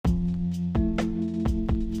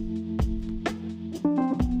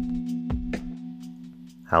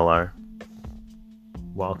Hello.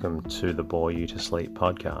 Welcome to the Bore You to Sleep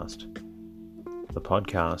podcast. The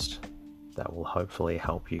podcast that will hopefully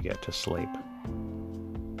help you get to sleep.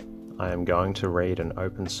 I am going to read an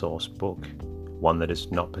open source book, one that is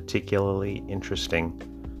not particularly interesting,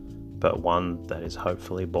 but one that is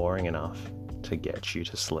hopefully boring enough to get you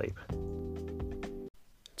to sleep.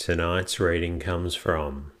 Tonight's reading comes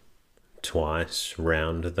from Twice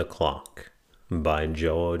Round the Clock by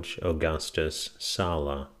George Augustus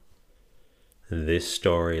Sala. This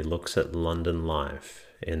story looks at London life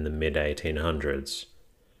in the mid-1800s,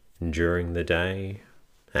 during the day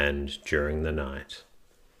and during the night,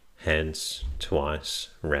 hence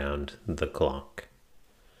Twice Round the Clock.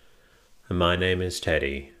 My name is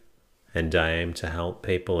Teddy, and I aim to help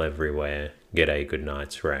people everywhere get a good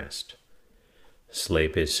night's rest.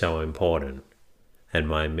 Sleep is so important, and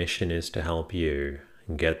my mission is to help you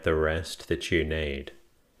get the rest that you need.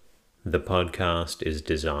 The podcast is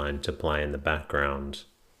designed to play in the background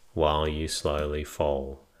while you slowly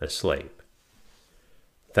fall asleep.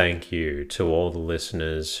 Thank you to all the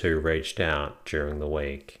listeners who reached out during the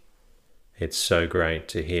week. It's so great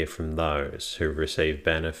to hear from those who receive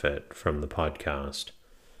benefit from the podcast,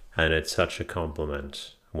 and it's such a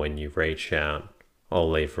compliment when you reach out or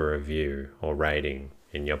leave a review or rating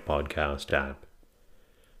in your podcast app.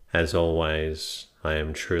 As always, I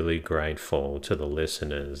am truly grateful to the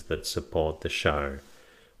listeners that support the show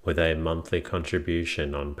with a monthly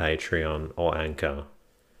contribution on Patreon or Anchor.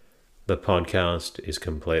 The podcast is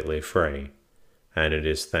completely free, and it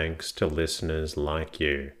is thanks to listeners like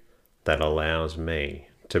you that allows me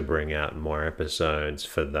to bring out more episodes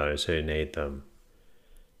for those who need them.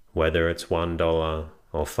 Whether it's $1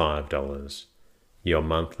 or $5, your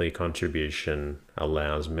monthly contribution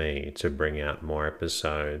allows me to bring out more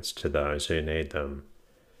episodes to those who need them.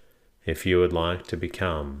 If you would like to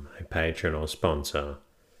become a patron or sponsor,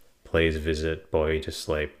 please visit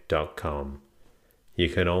boreyoutosleep.com. You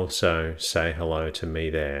can also say hello to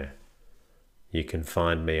me there. You can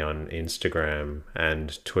find me on Instagram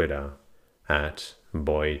and Twitter at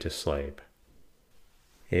boreyoutosleep.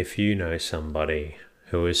 If you know somebody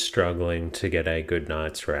who is struggling to get a good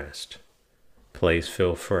night's rest, please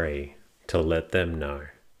feel free to let them know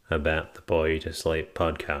about the Bore You to Sleep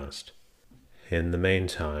podcast. In the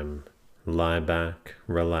meantime, lie back,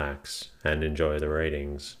 relax, and enjoy the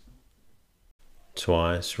readings.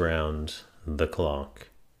 Twice Round the Clock,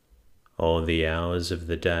 or the Hours of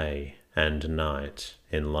the Day and Night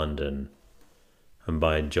in London,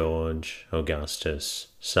 by George Augustus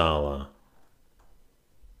Sala.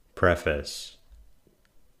 Preface.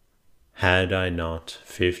 Had I not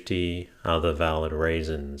 50 other valid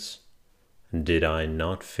reasons, did I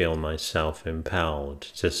not feel myself impelled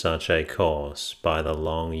to such a course by the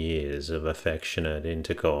long years of affectionate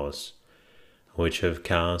intercourse, which have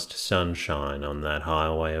cast sunshine on that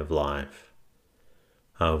highway of life,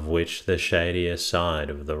 of which the shadier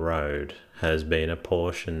side of the road has been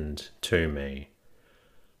apportioned to me,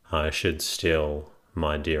 I should still,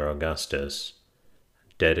 my dear Augustus,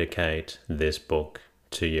 dedicate this book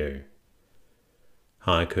to you.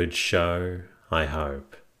 I could show, I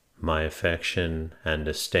hope, my affection and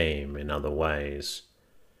esteem in other ways,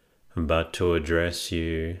 but to address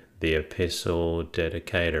you the epistle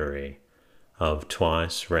dedicatory of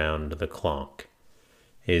Twice Round the Clock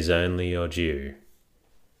is only your due,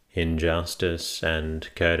 in justice and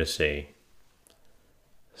courtesy.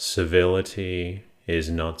 Civility is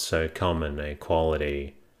not so common a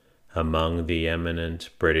quality among the eminent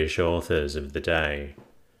British authors of the day,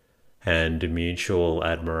 and mutual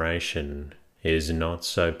admiration is not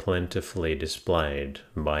so plentifully displayed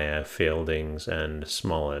by our Fieldings and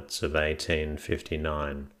Smolletts of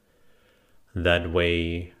 1859, that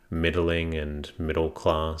we, middling and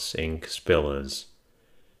middle-class ink spillers,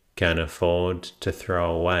 can afford to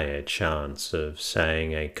throw away a chance of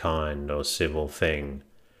saying a kind or civil thing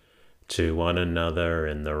to one another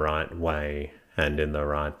in the right way and in the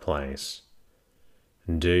right place.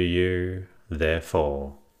 Do you,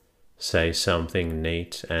 therefore, say something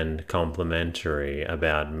neat and complimentary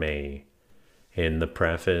about me in the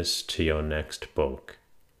preface to your next book,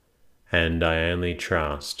 and I only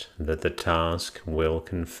trust that the task will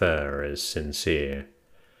confer as sincere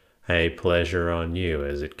a pleasure on you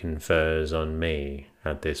as it confers on me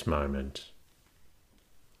at this moment.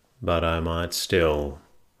 But I might still,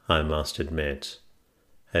 I must admit,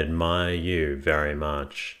 admire you very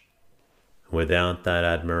much, without that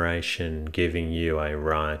admiration giving you a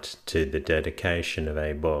right to the dedication of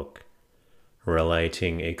a book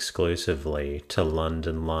relating exclusively to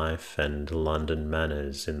London life and London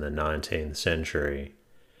manners in the 19th century.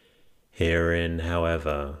 Herein,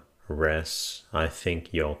 however, rests, I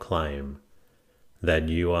think, your claim, that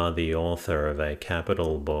you are the author of a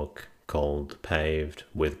capital book called Paved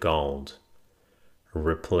with Gold,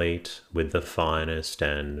 replete with the finest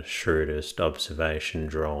and shrewdest observation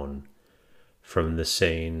drawn from the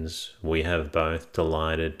scenes we have both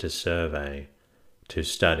delighted to survey, to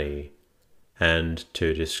study, and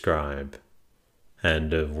to describe,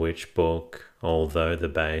 and of which book, although the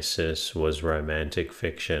basis was romantic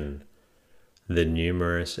fiction, the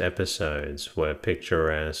numerous episodes were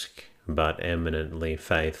picturesque but eminently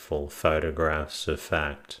faithful photographs of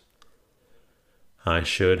fact. I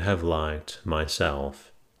should have liked,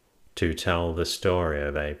 myself, to tell the story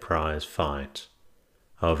of a prize fight,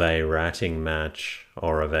 of a ratting match,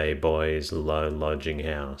 or of a boy's low lodging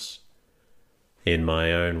house, in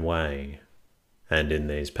my own way, and in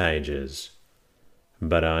these pages,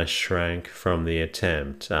 but I shrank from the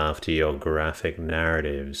attempt after your graphic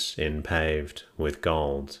narratives in Paved with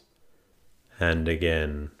Gold. And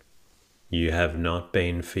again, you have not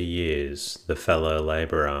been for years the fellow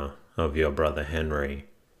labourer of your brother Henry,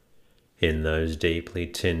 in those deeply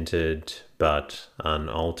tinted but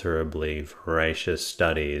unalterably voracious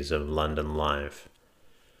studies of London life,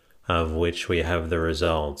 of which we have the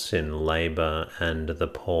results in Labour and the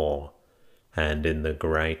Poor, and in the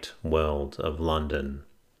great world of London.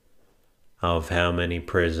 Of how many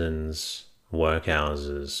prisons,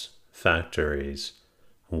 workhouses, factories,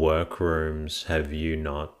 workrooms have you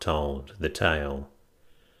not told the tale?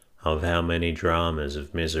 Of how many dramas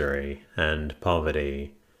of misery and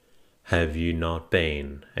poverty have you not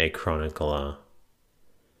been a chronicler?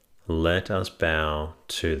 Let us bow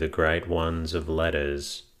to the great ones of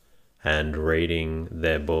letters, and reading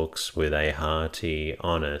their books with a hearty,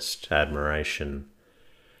 honest admiration,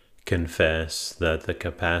 confess that the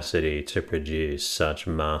capacity to produce such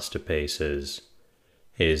masterpieces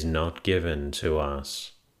is not given to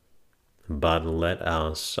us, but let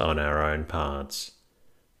us, on our own parts,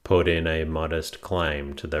 put in a modest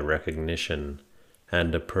claim to the recognition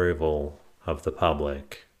and approval of the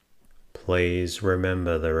public. Please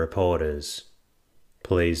remember the reporters.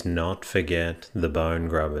 Please not forget the bone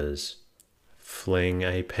grubbers. Fling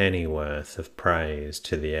a pennyworth of praise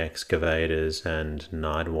to the excavators and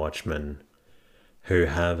night watchmen, who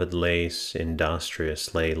have at least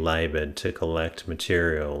industriously laboured to collect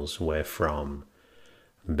materials wherefrom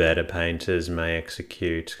better painters may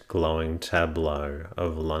execute glowing tableaux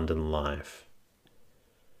of London life.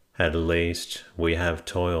 At least we have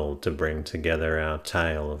toiled to bring together our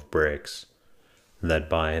tale of bricks, that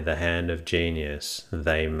by the hand of genius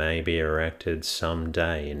they may be erected some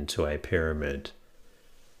day into a pyramid.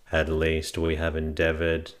 At least we have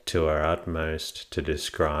endeavoured to our utmost to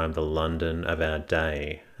describe the London of our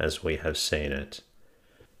day as we have seen it,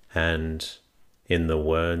 and, in the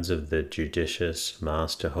words of the judicious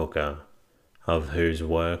Master Hooker, of whose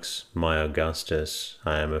works, my Augustus,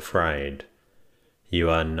 I am afraid, you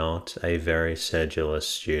are not a very sedulous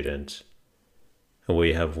student.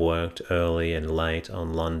 We have worked early and late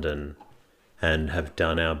on London, and have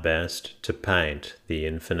done our best to paint the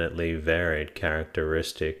infinitely varied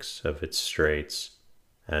characteristics of its streets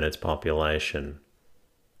and its population,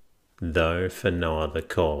 though for no other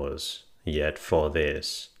cause, yet for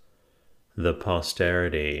this, the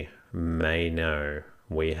posterity may know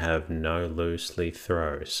we have no loosely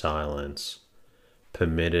throw silence,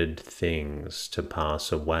 permitted things to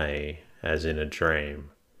pass away as in a dream.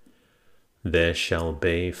 There shall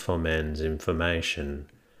be for men's information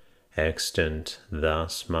extant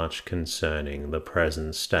thus much concerning the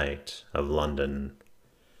present state of London.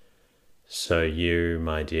 So you,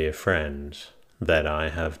 my dear friend, that I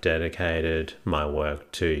have dedicated my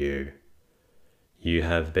work to you, you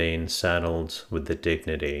have been saddled with the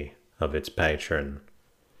dignity of its patron.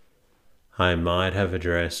 I might have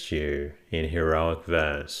addressed you in heroic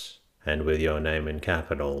verse, and with your name in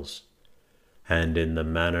capitals, and in the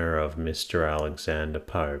manner of Mr. Alexander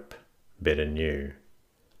Pope, bid anew.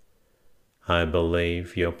 I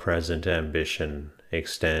believe your present ambition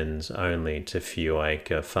extends only to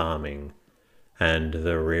few-acre farming and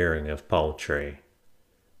the rearing of poultry,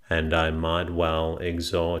 and I might well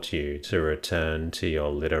exhort you to return to your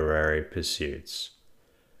literary pursuits,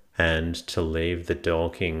 and to leave the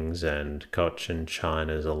Dorkings and Cochin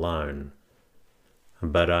Chinas alone.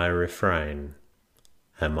 But I refrain.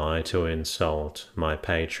 Am I to insult my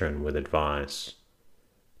patron with advice?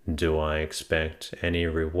 Do I expect any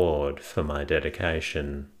reward for my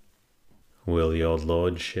dedication? Will your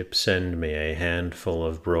lordship send me a handful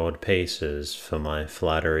of broad pieces for my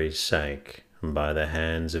flattery's sake, by the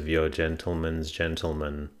hands of your gentleman's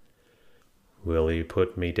gentleman? Will you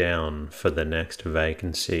put me down for the next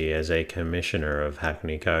vacancy as a commissioner of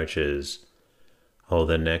hackney coaches, or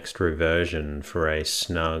the next reversion for a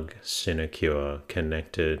snug sinecure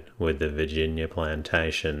connected with the Virginia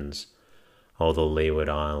plantations or the Leeward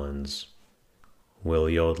Islands? Will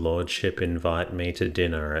your lordship invite me to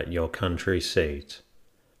dinner at your country seat,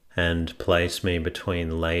 and place me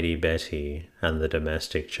between Lady Betty and the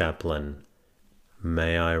domestic chaplain?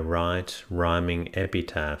 May I write rhyming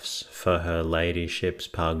epitaphs for her ladyship's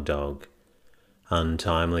pug dog,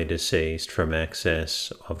 untimely deceased from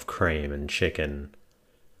excess of cream and chicken?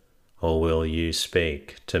 Or will you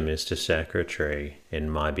speak to Mr. Secretary in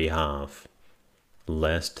my behalf,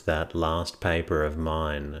 lest that last paper of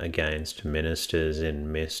mine against ministers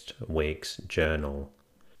in Mist Week's journal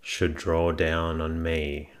should draw down on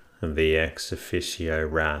me the ex officio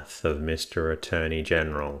wrath of Mr. Attorney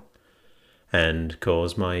General, and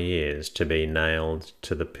cause my ears to be nailed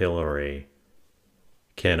to the pillory?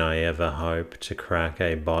 Can I ever hope to crack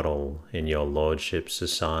a bottle in your lordship's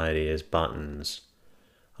society as buttons,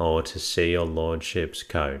 or to see your lordship's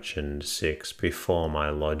coach and six before my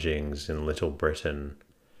lodgings in Little Britain?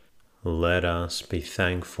 Let us be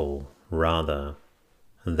thankful, rather,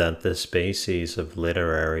 that the species of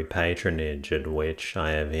literary patronage at which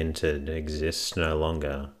I have hinted exists no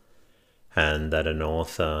longer, and that an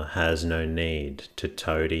author has no need to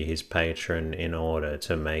toady his patron in order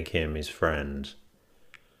to make him his friend.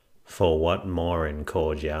 For what more in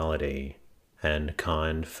cordiality and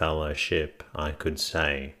kind fellowship I could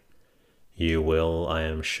say, you will, I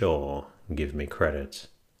am sure, give me credit.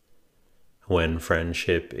 When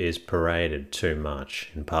friendship is paraded too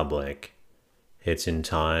much in public, its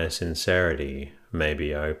entire sincerity may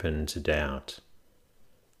be open to doubt.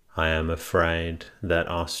 I am afraid that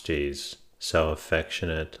Ostes, so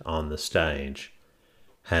affectionate on the stage,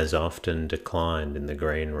 has often declined in the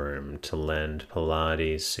green room to lend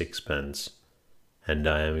Pylades sixpence, and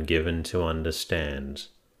I am given to understand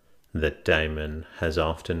that Damon has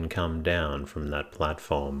often come down from that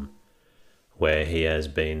platform, where he has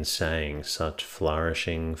been saying such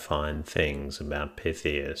flourishing fine things about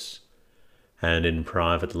Pythias, and in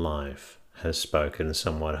private life has spoken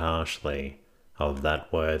somewhat harshly of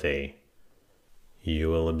that worthy. You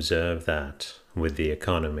will observe that, with the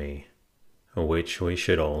economy which we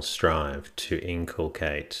should all strive to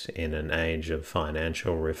inculcate in an age of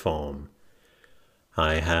financial reform,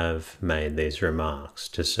 I have made these remarks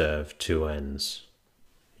to serve two ends.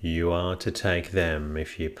 You are to take them,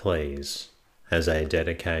 if you please, as a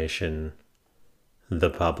dedication.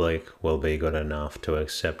 The public will be good enough to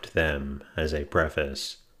accept them as a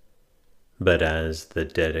preface, but as the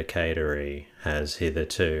dedicatory has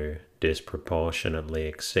hitherto disproportionately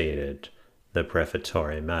exceeded the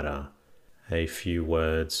prefatory matter, a few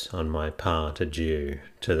words on my part are due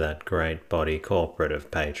to that great body corporate of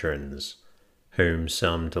patrons, whom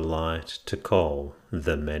some delight to call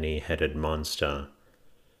the many-headed monster,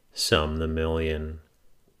 some the million,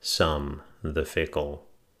 some the fickle,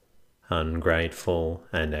 ungrateful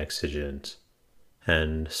and exigent,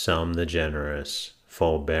 and some the generous,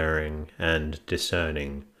 forbearing and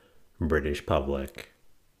discerning British public.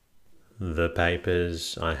 The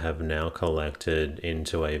papers I have now collected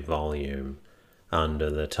into a volume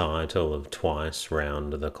under the title of Twice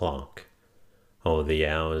Round the Clock, or the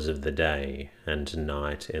Hours of the Day and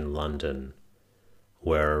Night in London,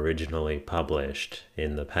 were originally published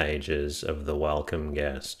in the pages of The Welcome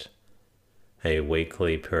Guest, a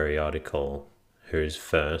weekly periodical whose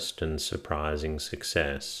first and surprising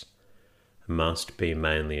success must be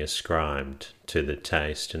mainly ascribed to the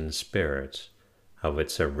taste and spirit of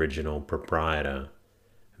its original proprietor,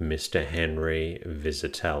 Mr. Henry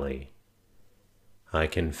Visitelli. I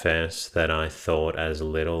confess that I thought as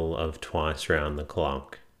little of Twice Round the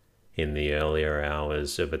Clock in the earlier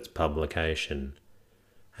hours of its publication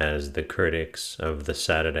as the critics of the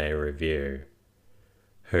Saturday Review,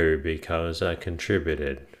 who, because I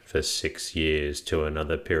contributed for 6 years to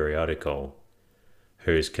another periodical,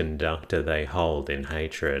 whose conductor they hold in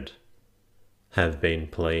hatred, have been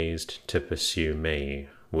pleased to pursue me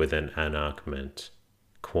with an enactment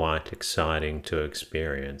quite exciting to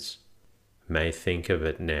experience, may think of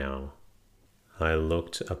it now. I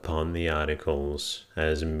looked upon the articles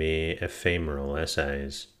as mere ephemeral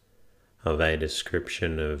essays, of a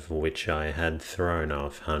description of which I had thrown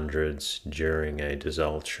off hundreds during a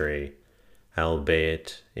desultory,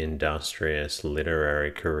 albeit industrious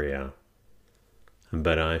literary career.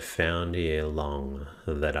 But I found ere long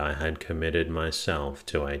that I had committed myself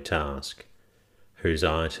to a task whose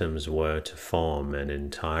items were to form an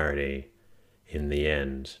entirety in the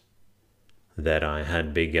end, that I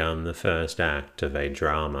had begun the first act of a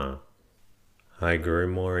drama I grew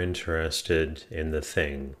more interested in the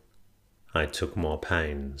thing. I took more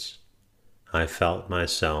pains. I felt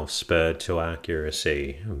myself spurred to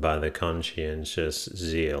accuracy by the conscientious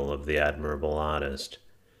zeal of the admirable artist,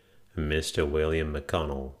 Mr. William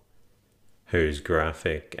McConnell, whose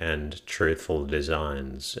graphic and truthful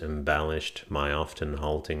designs embellished my often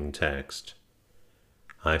halting text.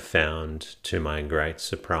 I found, to my great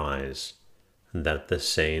surprise, that the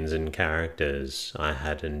scenes and characters I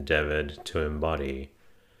had endeavored to embody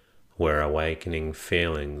were awakening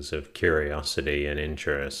feelings of curiosity and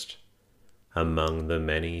interest among the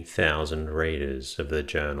many thousand readers of the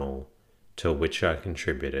journal to which I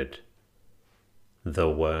contributed. The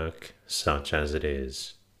work, such as it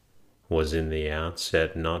is, was in the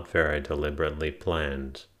outset not very deliberately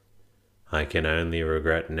planned. I can only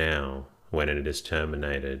regret now, when it is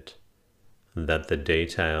terminated, that the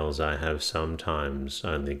details I have sometimes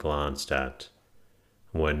only glanced at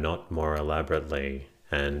were not more elaborately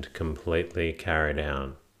and completely carried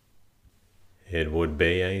out. It would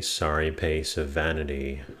be a sorry piece of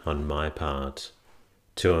vanity on my part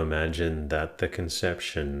to imagine that the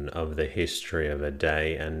conception of the history of a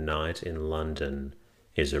day and night in London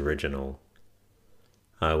is original.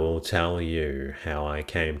 I will tell you how I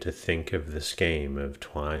came to think of the scheme of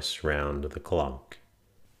Twice Round the Clock.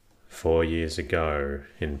 4 years ago,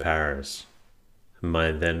 in Paris, my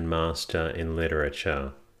then master in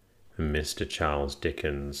literature, Mr. Charles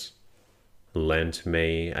Dickens, lent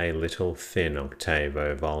me a little thin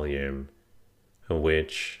octavo volume,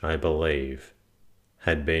 which, I believe,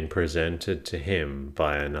 had been presented to him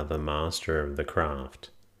by another master of the craft,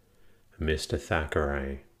 Mr.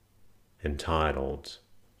 Thackeray, entitled,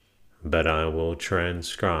 but I will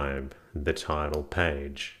transcribe the title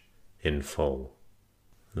page in full.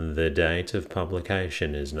 The date of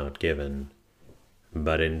publication is not given,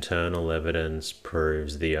 but internal evidence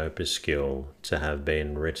proves the opuscule to have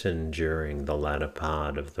been written during the latter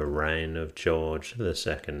part of the reign of George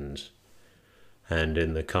II, and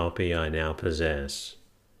in the copy I now possess,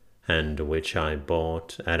 and which I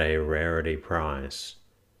bought at a rarity price,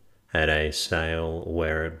 at a sale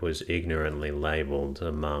where it was ignorantly labelled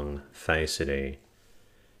among faceti,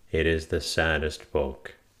 it is the saddest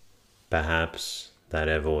book, perhaps, that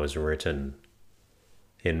ever was written.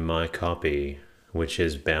 In my copy, which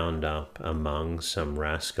is bound up among some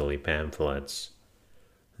rascally pamphlets,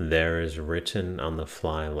 there is written on the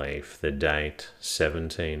flyleaf the date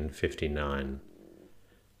 1759.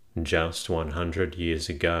 Just 100 years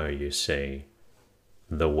ago, you see.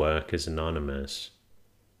 The work is anonymous,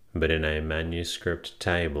 but in a manuscript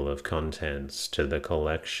table of contents to the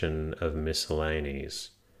collection of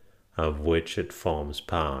miscellanies, of which it forms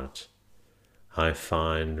part, I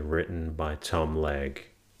find written by Tom Legge.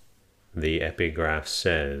 The epigraph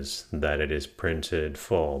says that it is printed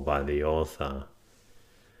for by the author,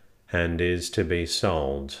 and is to be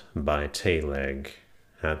sold by T. Legge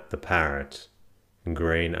at the Parrot,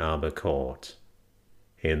 Green Arbor Court,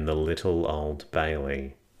 in the Little Old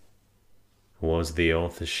Bailey. Was the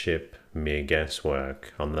authorship mere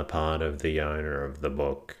guesswork on the part of the owner of the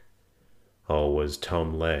book, or was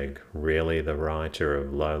Tom Legge really the writer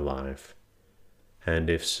of Lowlife?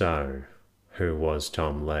 And if so, who was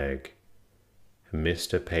Tom Legge?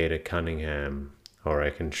 Mr. Peter Cunningham, or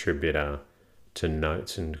a contributor to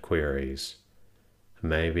Notes and Queries,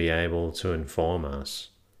 may be able to inform us.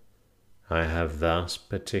 I have thus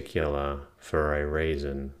particular for a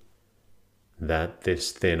reason, that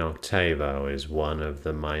this thin octavo is one of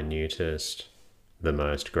the minutest, the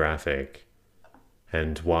most graphic,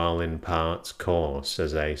 and while in parts coarse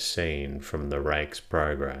as a scene from the Rake's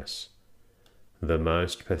Progress, the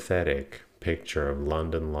most pathetic picture of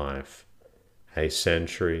London life a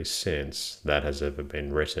century since that has ever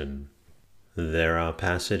been written. There are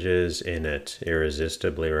passages in it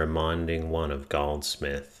irresistibly reminding one of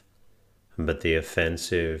Goldsmith, but the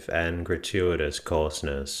offensive and gratuitous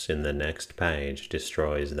coarseness in the next page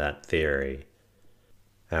destroys that theory.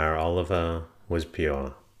 Our Oliver was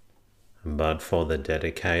pure, but for the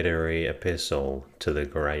dedicatory epistle to the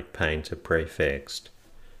great painter prefixed,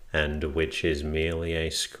 and which is merely a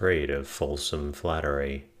screed of fulsome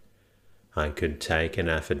flattery, I could take an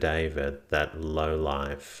affidavit that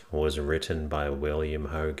Lowlife was written by William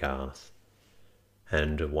Hogarth,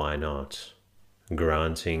 and why not,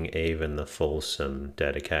 granting even the fulsome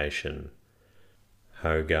dedication.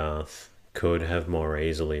 Hogarth could have more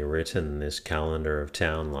easily written this calendar of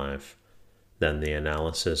town life than the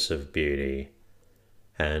analysis of beauty,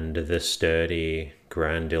 and the sturdy,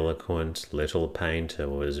 grandiloquent little painter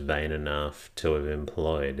was vain enough to have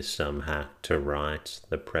employed some hack to write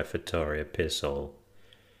the prefatory epistle,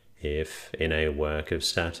 if, in a work of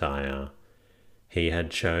satire, he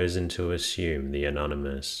had chosen to assume the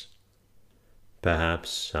anonymous.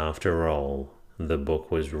 Perhaps, after all, the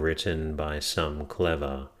book was written by some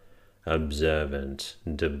clever, observant,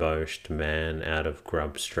 debauched man out of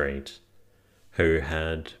Grub Street, who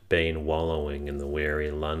had been wallowing in the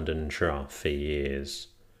weary London trough for years,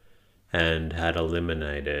 and had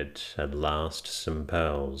eliminated at last some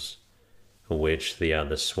pearls, which the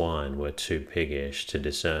other swine were too piggish to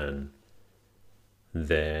discern.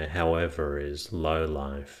 There, however, is low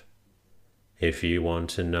life. If you want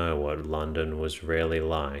to know what London was really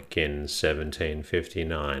like in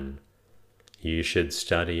 1759, you should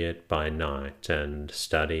study it by night and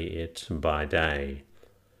study it by day,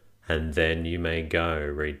 and then you may go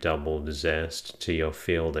redoubled zest to your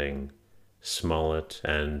Fielding, Smollett,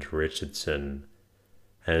 and Richardson,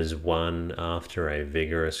 as one after a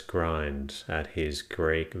vigorous grind at his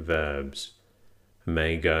Greek verbs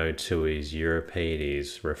may go to his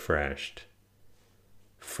Euripides refreshed.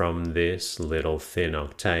 From this little thin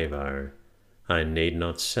octavo, I need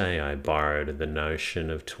not say I borrowed the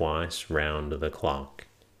notion of twice round the clock.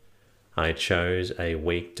 I chose a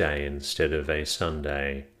weekday instead of a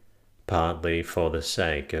Sunday, partly for the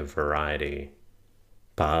sake of variety,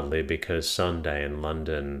 partly because Sunday in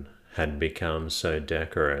London had become so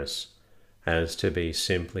decorous as to be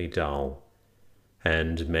simply dull,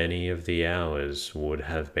 and many of the hours would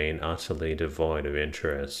have been utterly devoid of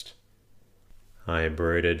interest. I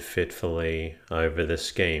brooded fitfully over the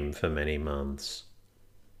scheme for many months.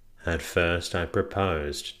 At first I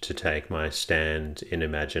proposed to take my stand in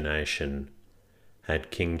imagination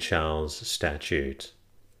at King Charles' Statute,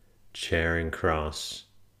 Charing Cross,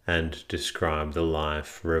 and describe the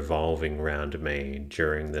life revolving round me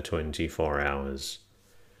during the 24 hours.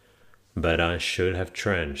 But I should have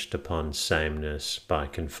trenched upon sameness by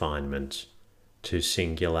confinement to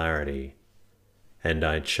singularity, and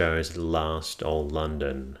I chose at last old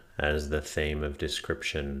London as the theme of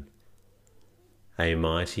description. A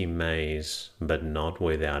mighty maze, but not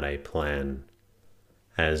without a plan.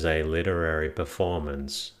 As a literary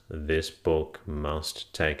performance, this book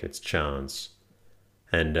must take its chance,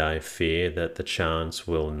 and I fear that the chance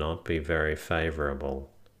will not be very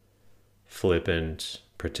favourable. Flippant,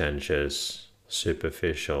 pretentious,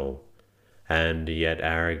 superficial, and yet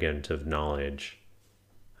arrogant of knowledge,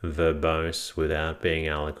 verbose without being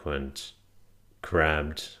eloquent,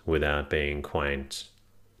 crabbed without being quaint,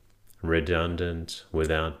 redundant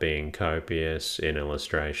without being copious in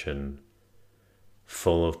illustration,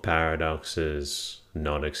 full of paradoxes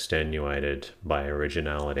not extenuated by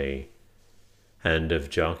originality, and of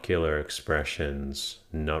jocular expressions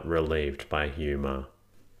not relieved by humour.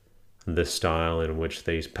 The style in which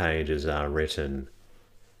these pages are written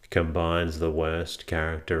combines the worst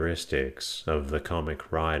characteristics of the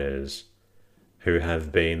comic writers, who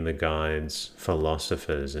have been the guides,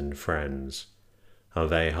 philosophers, and friends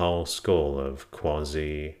of a whole school of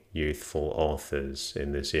quasi-youthful authors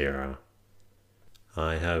in this era.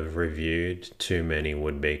 I have reviewed too many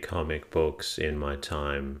would-be comic books in my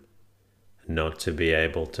time not to be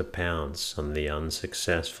able to pounce on the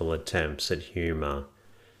unsuccessful attempts at humour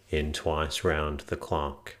in Twice Round the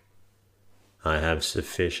Clock. I have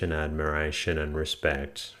sufficient admiration and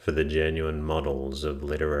respect for the genuine models of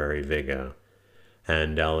literary vigour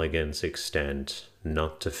and elegance extent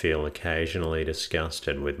not to feel occasionally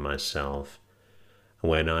disgusted with myself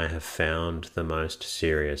when I have found the most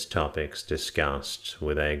serious topics discussed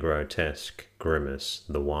with a grotesque grimace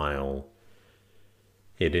the while.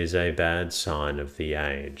 It is a bad sign of the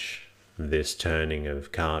age, this turning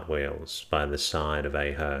of cartwheels by the side of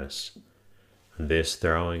a hearse, this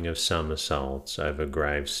throwing of somersaults over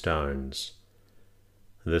gravestones.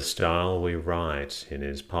 The style we write in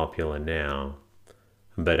is popular now,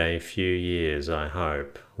 but a few years, I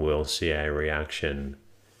hope, will see a reaction,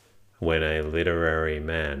 when a literary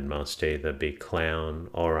man must either be clown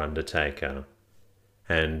or undertaker,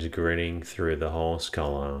 and grinning through the horse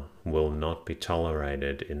collar will not be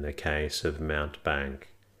tolerated in the case of Mountebank,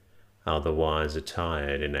 otherwise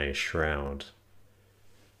attired in a shroud.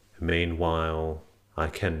 Meanwhile, I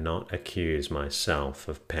cannot accuse myself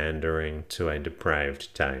of pandering to a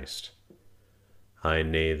depraved taste. I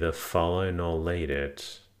neither follow nor lead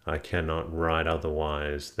it. I cannot write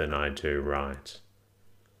otherwise than I do write.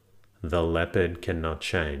 The leopard cannot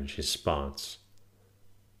change his spots.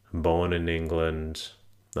 Born in England,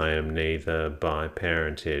 I am neither by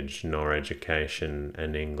parentage nor education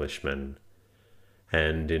an Englishman,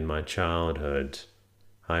 and in my childhood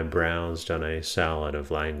I browsed on a salad of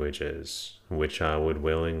languages which I would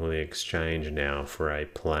willingly exchange now for a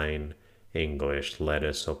plain English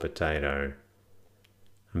lettuce or potato.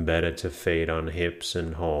 Better to feed on hips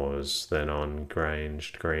and haws than on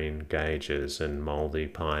granged green gages and mouldy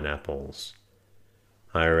pineapples.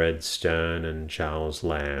 I read Sterne and Charles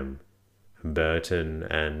Lamb, Burton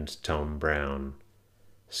and Tom Brown,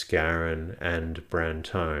 Scarron and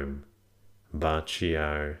Brantome,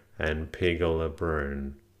 Baccio and Pigault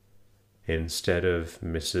Lebrun, instead of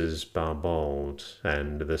Mrs. Barbauld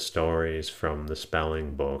and the stories from the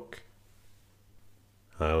spelling book.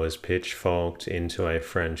 I was pitchforked into a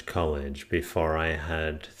French college before I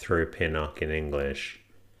had through Pinnock in English,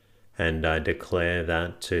 and I declare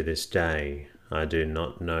that to this day I do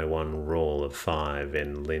not know one rule of 5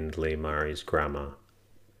 in Lindley Murray's grammar.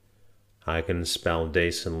 I can spell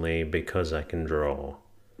decently because I can draw,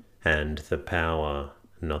 and the power,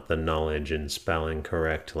 not the knowledge in spelling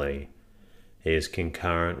correctly, is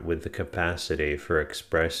concurrent with the capacity for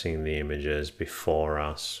expressing the images before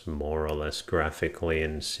us more or less graphically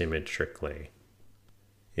and symmetrically.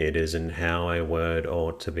 It isn't how a word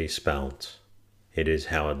ought to be spelt, it is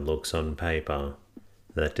how it looks on paper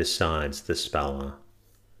that decides the speller.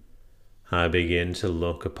 I begin to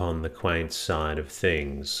look upon the quaint side of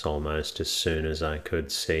things almost as soon as I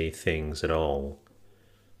could see things at all,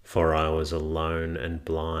 for I was alone and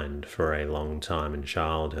blind for a long time in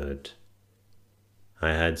childhood.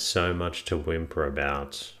 I had so much to whimper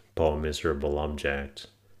about, poor miserable object,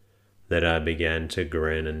 that I began to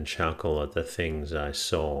grin and chuckle at the things I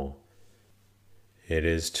saw. It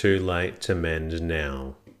is too late to mend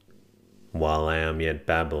now. While I am yet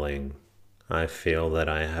babbling, I feel that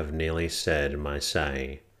I have nearly said my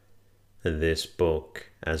say. This book,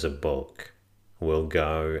 as a book, will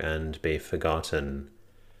go and be forgotten,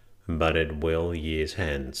 but it will years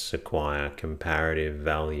hence acquire comparative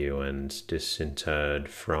value and disinterred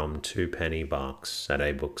from 2-penny box at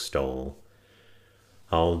a bookstall.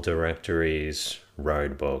 Old directories,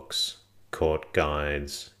 road books, court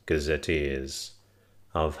guides, gazetteers,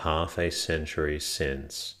 of half a century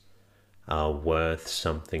since, are worth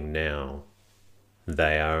something now.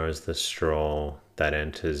 They are as the straw that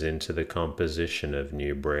enters into the composition of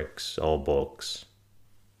new bricks or books.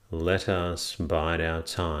 Let us bide our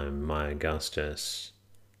time, my Augustus,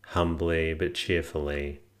 humbly but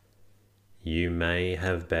cheerfully. You may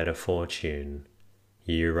have better fortune.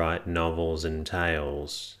 You write novels and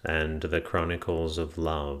tales, and the chronicles of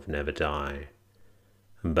love never die.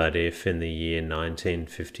 But if in the year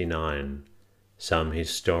 1959 some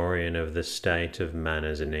historian of the state of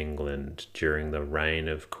manners in England during the reign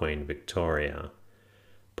of Queen Victoria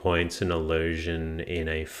points an allusion in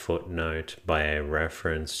a footnote by a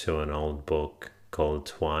reference to an old book called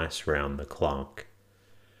Twice Round the Clock,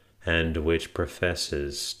 and which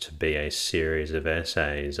professes to be a series of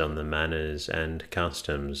essays on the manners and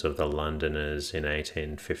customs of the Londoners in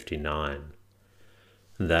 1859.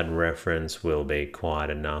 That reference will be quite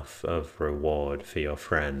enough of reward for your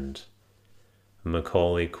friend.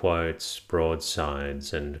 Macaulay quotes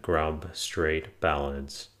broadsides and Grub Street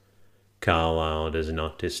ballads. Carlyle does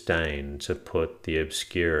not disdain to put the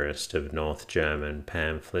obscurest of North German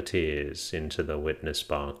pamphleteers into the witness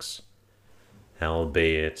box,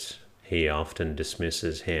 albeit he often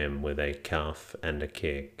dismisses him with a cuff and a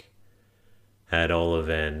kick. At all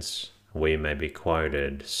events, we may be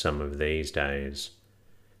quoted some of these days.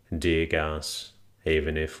 Dig us,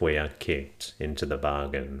 even if we are kicked into the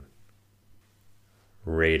bargain.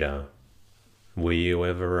 Reader, were you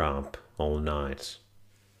ever up all night?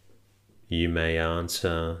 You may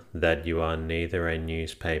answer that you are neither a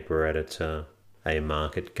newspaper editor, a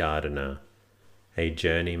market gardener, a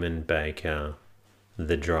journeyman baker,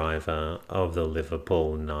 the driver of the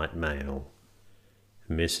Liverpool Night Mail,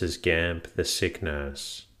 Mrs. Gamp the sick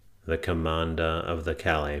nurse, the commander of the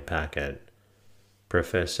Calais packet,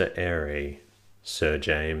 Professor Airy, Sir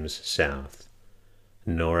James South,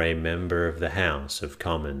 nor a member of the House of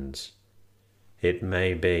Commons. It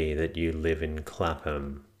may be that you live in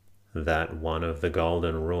Clapham, that one of the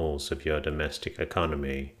golden rules of your domestic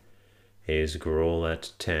economy is gruel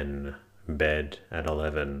at 10, bed at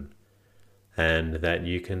 11, and that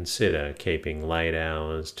you consider keeping late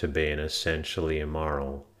hours to be an essentially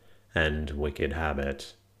immoral and wicked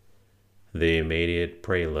habit, the immediate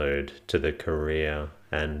prelude to the career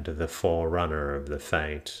and the forerunner of the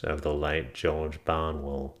fate of the late George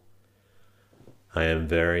Barnwell. I am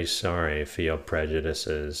very sorry for your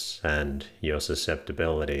prejudices and your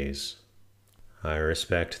susceptibilities. I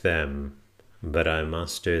respect them, but I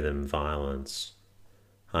must do them violence.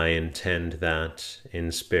 I intend that,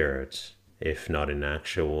 in spirit, if not in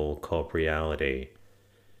actual corporeality,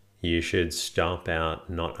 you should stop out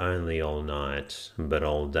not only all night, but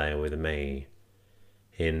all day with me,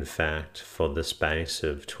 in fact, for the space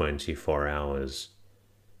of 24 hours.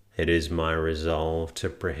 It is my resolve to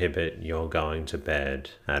prohibit your going to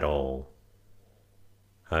bed at all.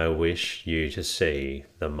 I wish you to see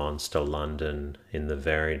the monster London in the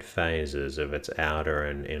varied phases of its outer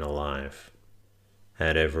and inner life,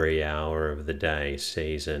 at every hour of the day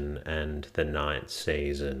season and the night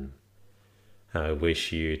season. I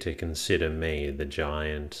wish you to consider me the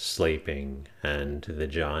giant sleeping and the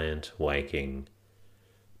giant waking,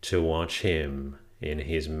 to watch him in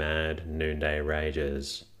his mad noonday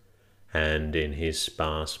rages and in his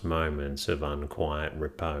sparse moments of unquiet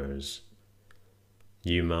repose.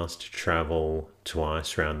 You must travel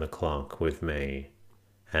twice round the clock with me,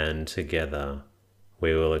 and together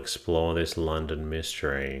we will explore this London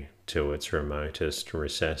mystery to its remotest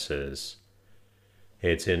recesses,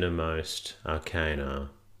 its innermost arcana.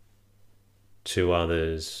 To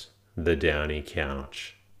others, the downy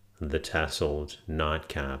couch, the tasselled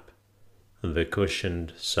nightcap, the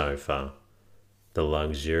cushioned sofa, the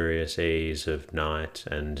luxurious ease of night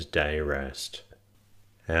and day rest.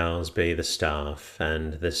 Ours be the staff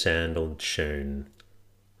and the sandalled shoon,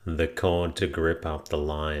 the cord to grip up the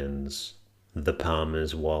lions, the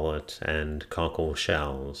palmer's wallet and cockle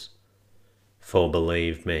shells. For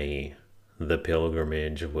believe me, the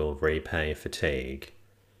pilgrimage will repay fatigue,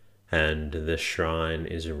 and the shrine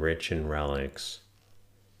is rich in relics.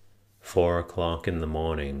 4 o'clock in the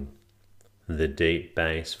morning, the deep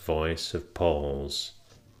bass voice of Paul's,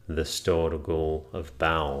 the Stortigall of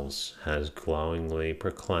Bowles, has glowingly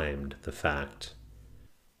proclaimed the fact.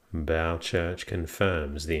 Bow Church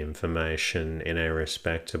confirms the information in a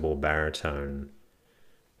respectable baritone.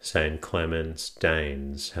 St. Clement's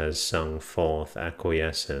Danes has sung forth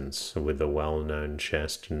acquiescence with the well-known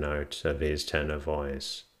chest note of his tenor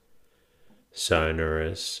voice.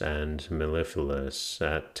 Sonorous and mellifluous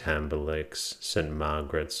at Tamberlick's St.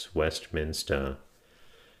 Margaret's, Westminster,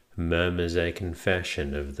 murmurs a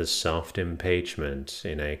confession of the soft impeachment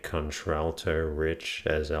in a contralto rich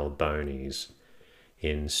as Alboni's,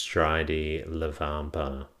 in stridey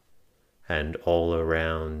Levampa, and all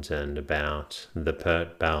around and about the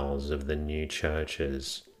pert bells of the new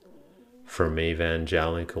churches, from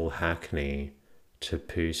evangelical Hackney to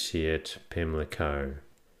Pusey Pimlico,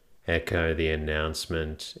 echo the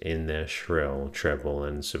announcement in their shrill treble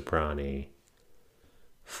and soprani.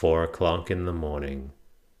 4 o'clock in the morning,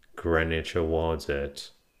 Greenwich awards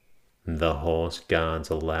it. The horse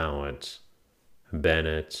guards allow it.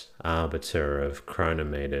 Bennett, arbiter of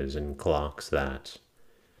chronometers and clocks that,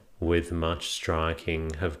 with much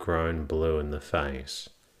striking, have grown blue in the face,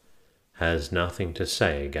 has nothing to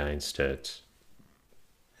say against it,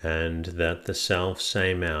 and that the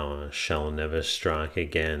self-same hour shall never strike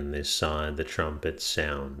again this side the trumpet's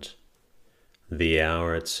sound, the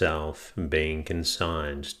hour itself being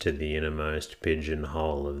consigned to the innermost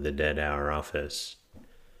pigeon-hole of the dead-hour office.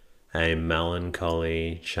 A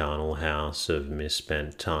melancholy charnel house of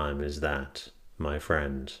misspent time is that, my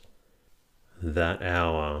friend. That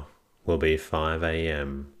hour will be 5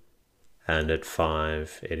 a.m., and at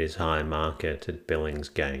 5 it is high market at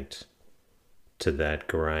Billingsgate. To that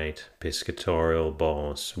great piscatorial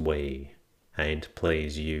bourse we, an't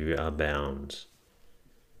please you, are bound.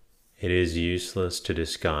 It is useless to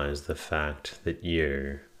disguise the fact that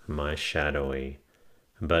you, my shadowy,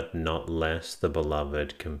 but not less the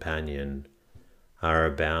beloved companion, are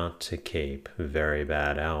about to keep very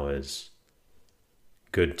bad hours.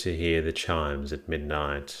 Good to hear the chimes at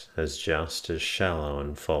midnight, as just as Shallow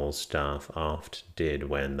and Falstaff oft did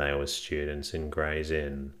when they were students in Gray's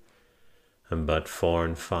Inn. But 4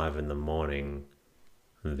 and 5 in the morning,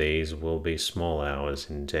 these will be small hours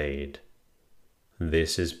indeed.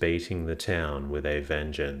 This is beating the town with a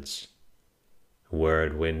vengeance. Were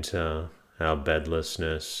it winter, our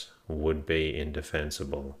bedlessness would be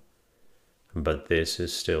indefensible, but this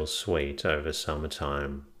is still sweet over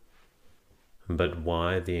summertime. But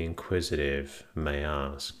why, the inquisitive may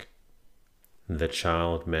ask. The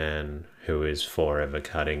child man who is forever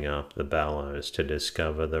cutting up the bellows to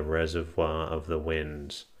discover the reservoir of the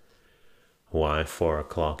winds. Why 4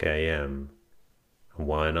 o'clock a.m.?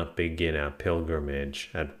 Why not begin our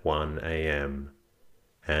pilgrimage at 1 a.m.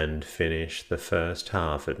 and finish the first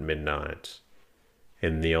half at midnight,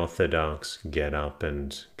 in the orthodox get up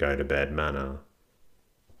and go to bed manner,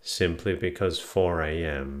 simply because 4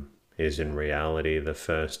 a.m. is in reality the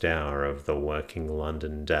first hour of the working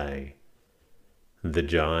London day. The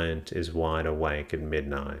giant is wide awake at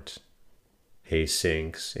midnight. He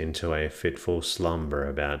sinks into a fitful slumber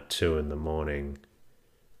about 2 in the morning.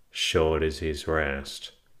 Short is his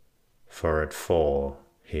rest, for at 4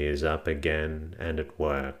 he is up again and at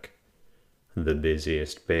work, the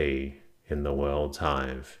busiest bee in the world's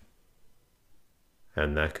hive.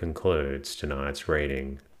 And that concludes tonight's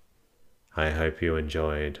reading. I hope you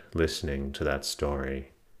enjoyed listening to that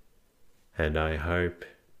story, and I hope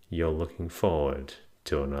you're looking forward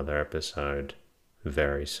to another episode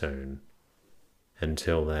very soon.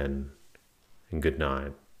 Until then, good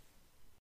night.